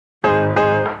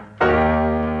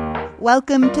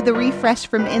Welcome to the Refresh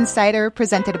from Insider,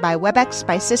 presented by WebEx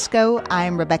by Cisco.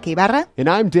 I'm Rebecca Ibarra. And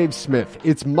I'm Dave Smith.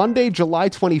 It's Monday, July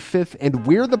 25th, and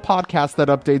we're the podcast that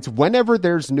updates whenever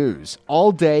there's news,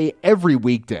 all day, every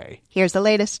weekday. Here's the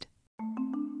latest.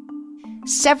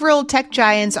 Several tech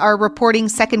giants are reporting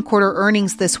second quarter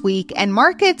earnings this week, and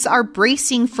markets are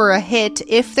bracing for a hit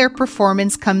if their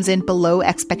performance comes in below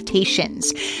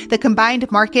expectations. The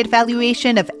combined market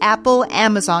valuation of Apple,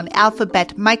 Amazon,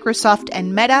 Alphabet, Microsoft,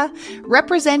 and Meta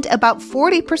represent about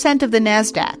 40% of the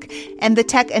Nasdaq, and the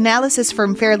tech analysis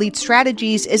firm Fairlead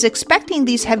Strategies is expecting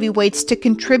these heavyweights to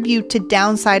contribute to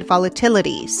downside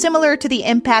volatility, similar to the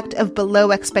impact of below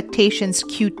expectations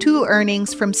Q2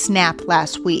 earnings from Snap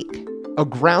last week. A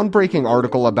groundbreaking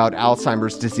article about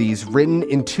Alzheimer's disease written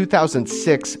in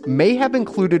 2006 may have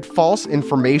included false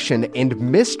information and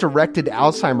misdirected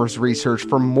Alzheimer's research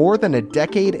for more than a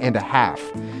decade and a half.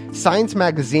 Science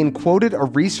magazine quoted a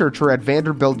researcher at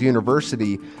Vanderbilt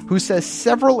University who says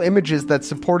several images that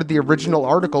supported the original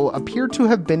article appear to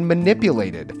have been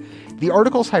manipulated. The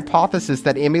article's hypothesis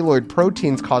that amyloid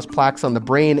proteins cause plaques on the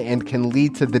brain and can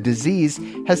lead to the disease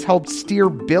has helped steer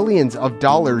billions of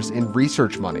dollars in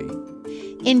research money.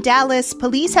 In Dallas,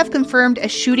 police have confirmed a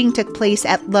shooting took place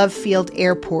at Love Field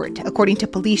Airport. According to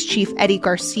Police Chief Eddie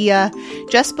Garcia,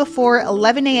 just before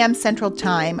 11 a.m. Central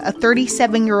Time, a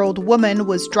 37-year-old woman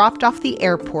was dropped off the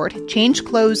airport, changed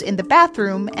clothes in the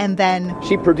bathroom, and then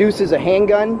she produces a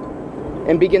handgun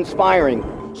and begins firing.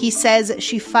 He says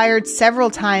she fired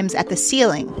several times at the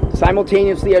ceiling.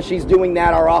 Simultaneously as she's doing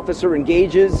that, our officer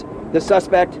engages the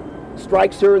suspect,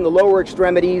 strikes her in the lower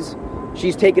extremities.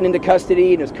 She's taken into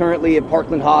custody and is currently at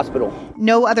Parkland Hospital.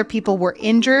 No other people were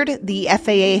injured. The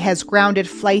FAA has grounded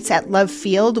flights at Love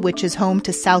Field, which is home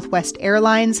to Southwest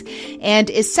Airlines, and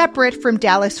is separate from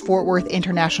Dallas-Fort Worth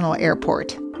International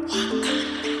Airport.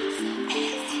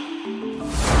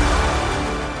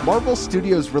 Marvel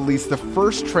Studios released the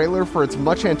first trailer for its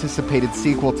much-anticipated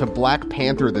sequel to Black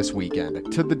Panther this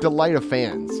weekend, to the delight of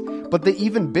fans. But the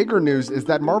even bigger news is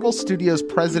that Marvel Studios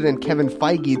president Kevin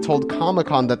Feige told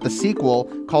Comic-Con that the sequel,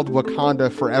 called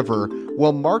Wakanda Forever,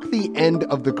 will mark the end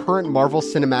of the current Marvel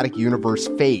Cinematic Universe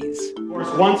phase. Of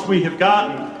course, once we have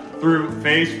gotten through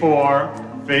Phase 4,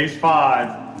 Phase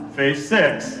 5, Phase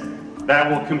 6, that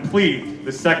will complete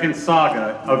the second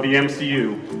saga of the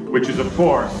MCU, which is, of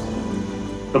course,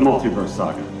 the multiverse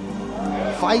saga.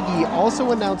 Feige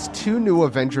also announced 2 new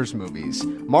Avengers movies.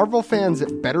 Marvel fans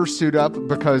better suit up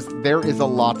because there is a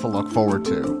lot to look forward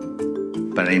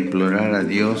to. Para implorar a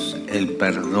Dios el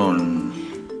perdón.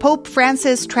 Pope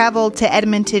Francis traveled to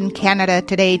Edmonton, Canada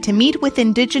today to meet with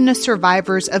Indigenous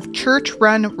survivors of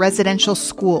church-run residential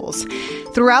schools.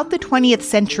 Throughout the 20th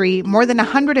century, more than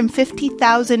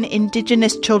 150,000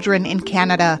 Indigenous children in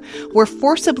Canada were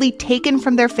forcibly taken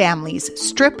from their families,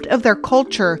 stripped of their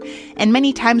culture, and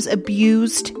many times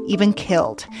abused, even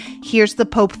killed. Here's the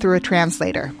Pope through a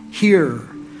translator. Here,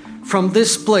 from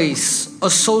this place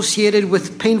associated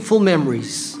with painful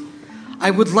memories, I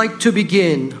would like to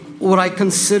begin what I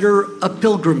consider a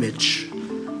pilgrimage,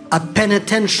 a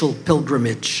penitential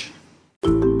pilgrimage.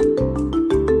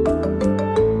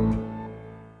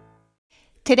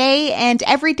 Today and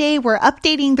every day, we're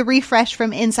updating the Refresh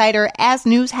from Insider as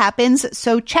news happens,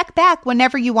 so check back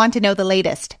whenever you want to know the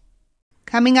latest.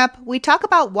 Coming up, we talk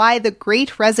about why the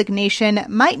Great Resignation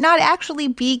might not actually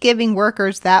be giving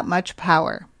workers that much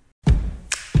power.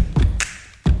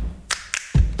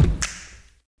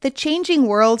 The changing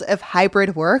world of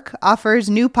hybrid work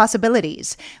offers new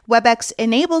possibilities. WebEx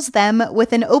enables them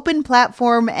with an open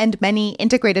platform and many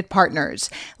integrated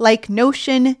partners, like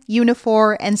Notion,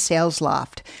 Unifor, and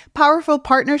SalesLoft. Powerful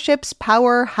partnerships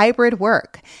power hybrid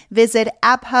work. Visit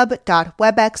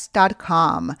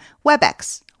apphub.webex.com.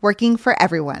 WebEx, working for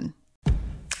everyone.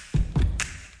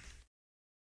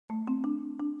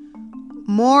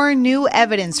 More new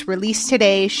evidence released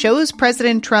today shows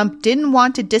President Trump didn't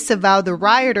want to disavow the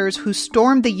rioters who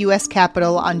stormed the U.S.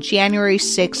 Capitol on January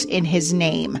 6 in his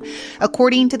name.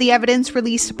 According to the evidence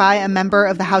released by a member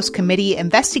of the House committee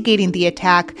investigating the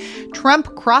attack,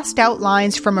 Trump crossed out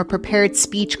lines from a prepared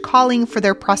speech calling for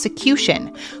their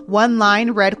prosecution. One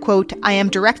line read, quote, "I am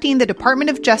directing the Department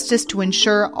of Justice to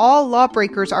ensure all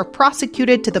lawbreakers are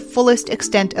prosecuted to the fullest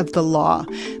extent of the law."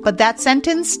 But that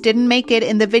sentence didn't make it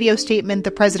in the video statement the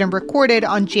president recorded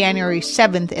on January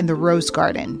 7th in the Rose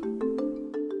Garden.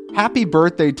 Happy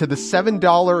birthday to the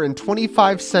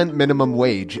 $7.25 minimum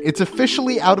wage. It's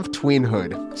officially out of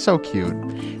tweenhood. So cute.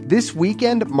 This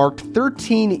weekend marked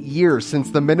 13 years since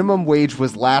the minimum wage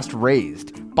was last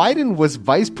raised. Biden was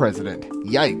vice president.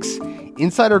 Yikes.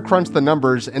 Insider crunched the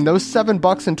numbers, and those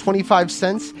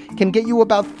 $7.25 can get you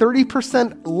about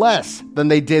 30% less than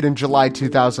they did in July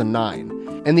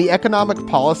 2009. And the Economic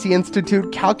Policy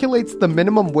Institute calculates the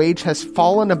minimum wage has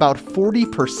fallen about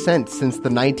 40% since the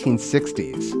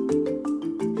 1960s.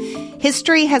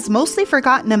 History has mostly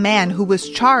forgotten a man who was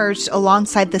charged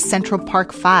alongside the Central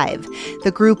Park Five, the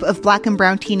group of black and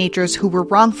brown teenagers who were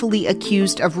wrongfully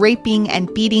accused of raping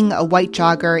and beating a white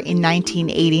jogger in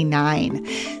 1989.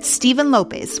 Stephen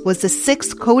Lopez was the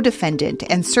sixth co-defendant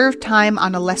and served time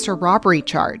on a lesser robbery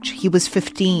charge. He was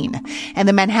 15, and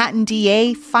the Manhattan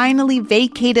DA finally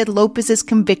vacated Lopez's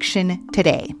conviction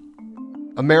today.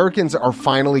 Americans are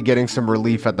finally getting some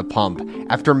relief at the pump.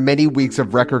 After many weeks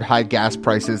of record-high gas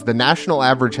prices, the national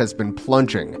average has been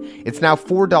plunging. It's now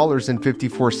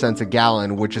 $4.54 a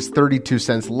gallon, which is 32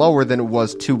 cents lower than it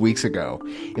was 2 weeks ago.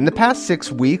 In the past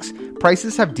 6 weeks,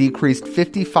 prices have decreased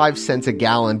 55 cents a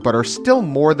gallon, but are still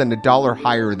more than $1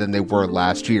 higher than they were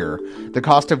last year. The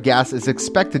cost of gas is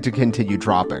expected to continue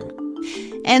dropping.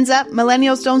 Ends up,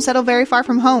 millennials don't settle very far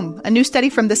from home. A new study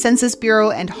from the Census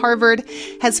Bureau and Harvard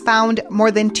has found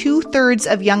more than 2/3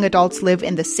 of young adults live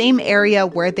in the same area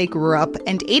where they grew up,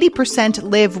 and 80%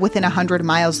 live within 100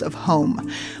 miles of home.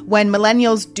 When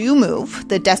millennials do move,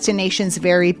 the destinations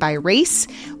vary by race,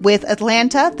 with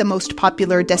Atlanta the most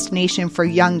popular destination for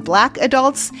young black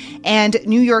adults, and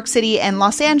New York City and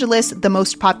Los Angeles the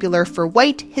most popular for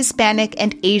white, Hispanic,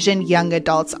 and Asian young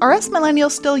adults. Are us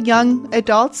millennials still young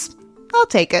adults? I'll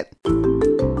take it.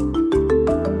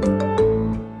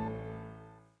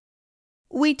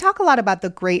 We talk a lot about the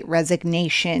Great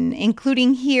Resignation,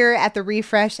 including here at the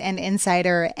Refresh and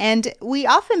Insider, and we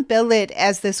often bill it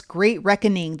as this great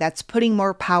reckoning that's putting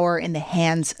more power in the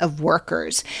hands of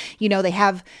workers. You know, they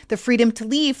have the freedom to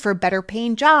leave for better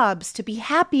paying jobs, to be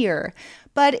happier.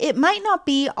 But it might not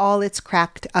be all it's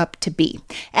cracked up to be.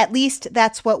 At least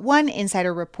that's what one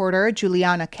Insider reporter,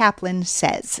 Juliana Kaplan,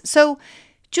 says. So,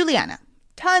 Juliana,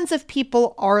 tons of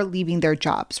people are leaving their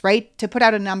jobs, right? To put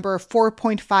out a number,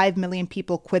 4.5 million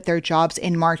people quit their jobs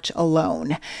in March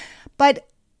alone. But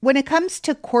when it comes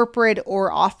to corporate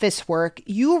or office work,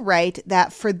 you write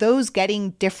that for those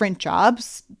getting different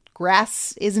jobs,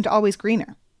 grass isn't always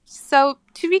greener. So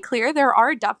to be clear, there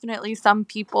are definitely some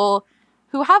people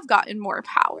who have gotten more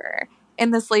power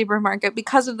in this labor market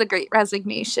because of the Great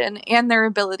Resignation and their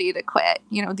ability to quit.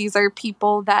 You know, these are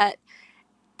people that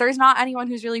there's not anyone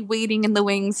who's really waiting in the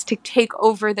wings to take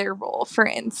over their role, for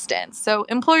instance. So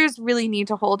employers really need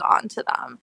to hold on to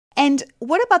them. And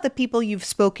what about the people you've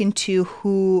spoken to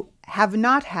who have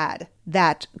not had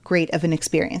that great of an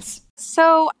experience?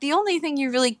 So the only thing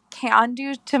you really can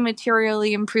do to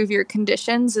materially improve your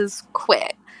conditions is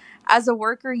quit. As a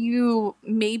worker, you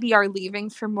maybe are leaving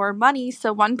for more money.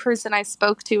 So one person I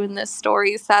spoke to in this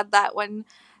story said that when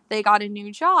they got a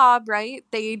new job, right,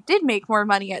 they did make more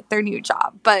money at their new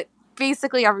job, but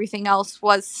basically everything else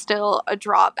was still a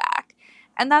drawback.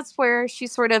 And that's where she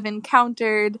sort of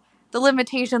encountered the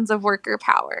limitations of worker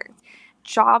power.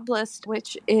 Joblist,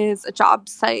 which is a job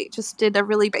site, just did a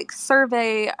really big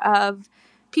survey of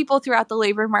people throughout the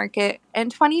labor market,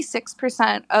 and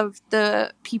 26% of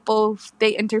the people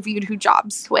they interviewed who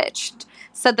job switched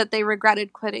said that they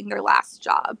regretted quitting their last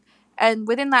job. And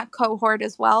within that cohort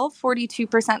as well,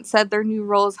 42% said their new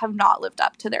roles have not lived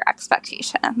up to their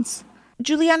expectations.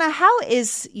 Juliana, how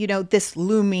is, this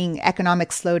looming economic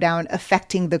slowdown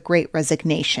affecting the Great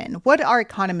Resignation? What are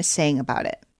economists saying about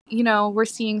it? We're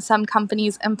seeing some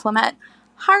companies implement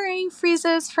hiring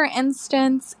freezes, for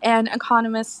instance, and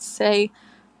economists say,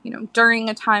 during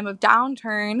a time of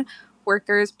downturn,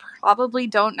 workers probably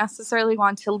don't necessarily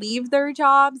want to leave their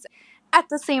jobs. At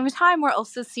the same time, we're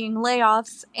also seeing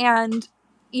layoffs. And,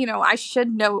 I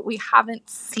should note we haven't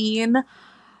seen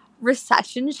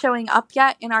recession showing up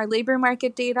yet in our labor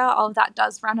market data. All of that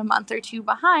does run a month or two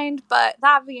behind. But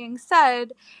that being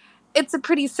said, it's a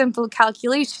pretty simple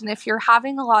calculation. If you're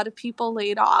having a lot of people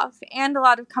laid off and a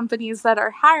lot of companies that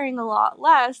are hiring a lot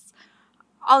less,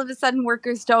 all of a sudden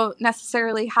workers don't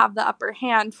necessarily have the upper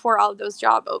hand for all of those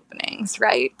job openings,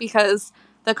 right? Because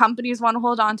the companies want to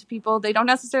hold on to people. They don't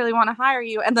necessarily want to hire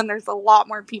you. And then there's a lot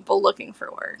more people looking for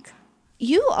work.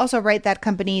 You also write that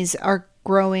companies are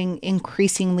growing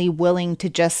increasingly willing to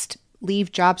just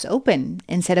leave jobs open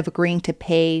instead of agreeing to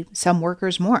pay some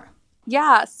workers more.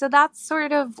 Yeah, so that's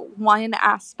sort of one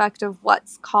aspect of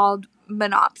what's called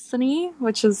monopsony,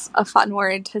 which is a fun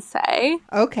word to say.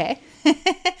 Okay.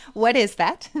 What is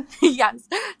that? Yes.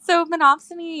 So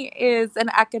monopsony is an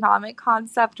economic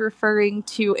concept referring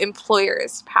to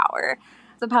employers' power.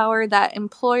 The power that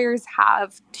employers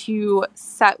have to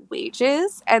set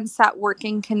wages and set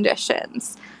working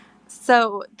conditions.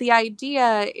 So the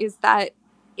idea is that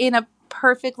in a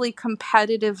perfectly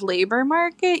competitive labor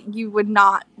market, you would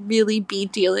not really be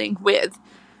dealing with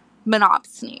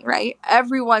monopsony, right?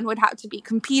 Everyone would have to be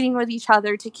competing with each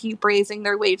other to keep raising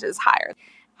their wages higher.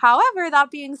 However,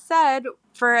 that being said,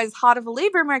 for as hot of a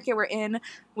labor market we're in,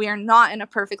 we are not in a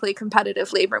perfectly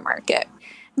competitive labor market.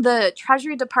 The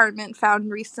Treasury Department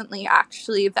found recently,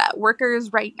 actually, that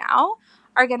workers right now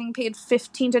are getting paid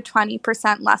 15 to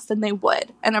 20% less than they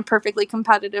would in a perfectly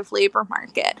competitive labor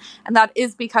market. And that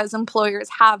is because employers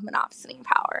have monopsony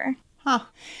power. Huh.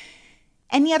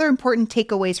 Any other important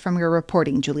takeaways from your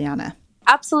reporting, Juliana?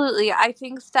 Absolutely. I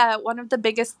think that one of the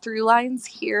biggest through lines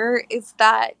here is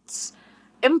that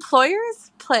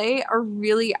employers play a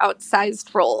really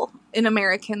outsized role in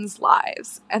Americans'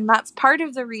 lives. And that's part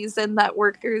of the reason that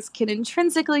workers can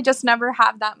intrinsically just never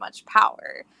have that much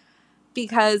power.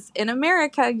 Because in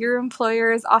America, your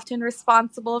employer is often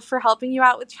responsible for helping you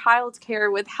out with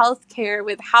childcare, with healthcare,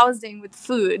 with housing, with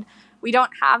food. We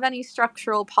don't have any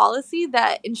structural policy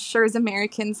that ensures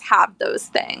Americans have those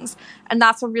things. And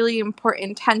that's a really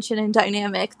important tension and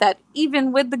dynamic that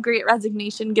even with the Great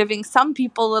Resignation giving some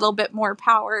people a little bit more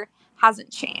power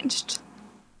hasn't changed.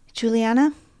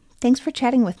 Juliana, thanks for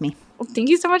chatting with me. Well, thank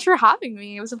you so much for having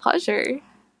me. It was a pleasure.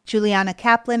 Juliana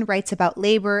Kaplan writes about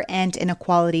labor and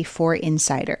inequality for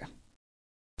Insider.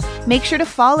 Make sure to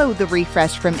follow The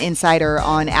Refresh from Insider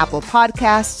on Apple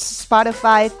Podcasts,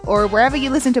 Spotify, or wherever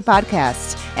you listen to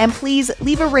podcasts. And please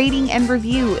leave a rating and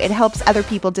review. It helps other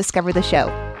people discover the show.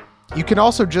 You can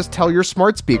also just tell your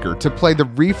smart speaker to play the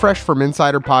Refresh from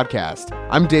Insider podcast.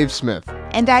 I'm Dave Smith.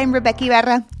 And I'm Rebecca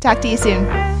Ibarra. Talk to you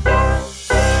soon.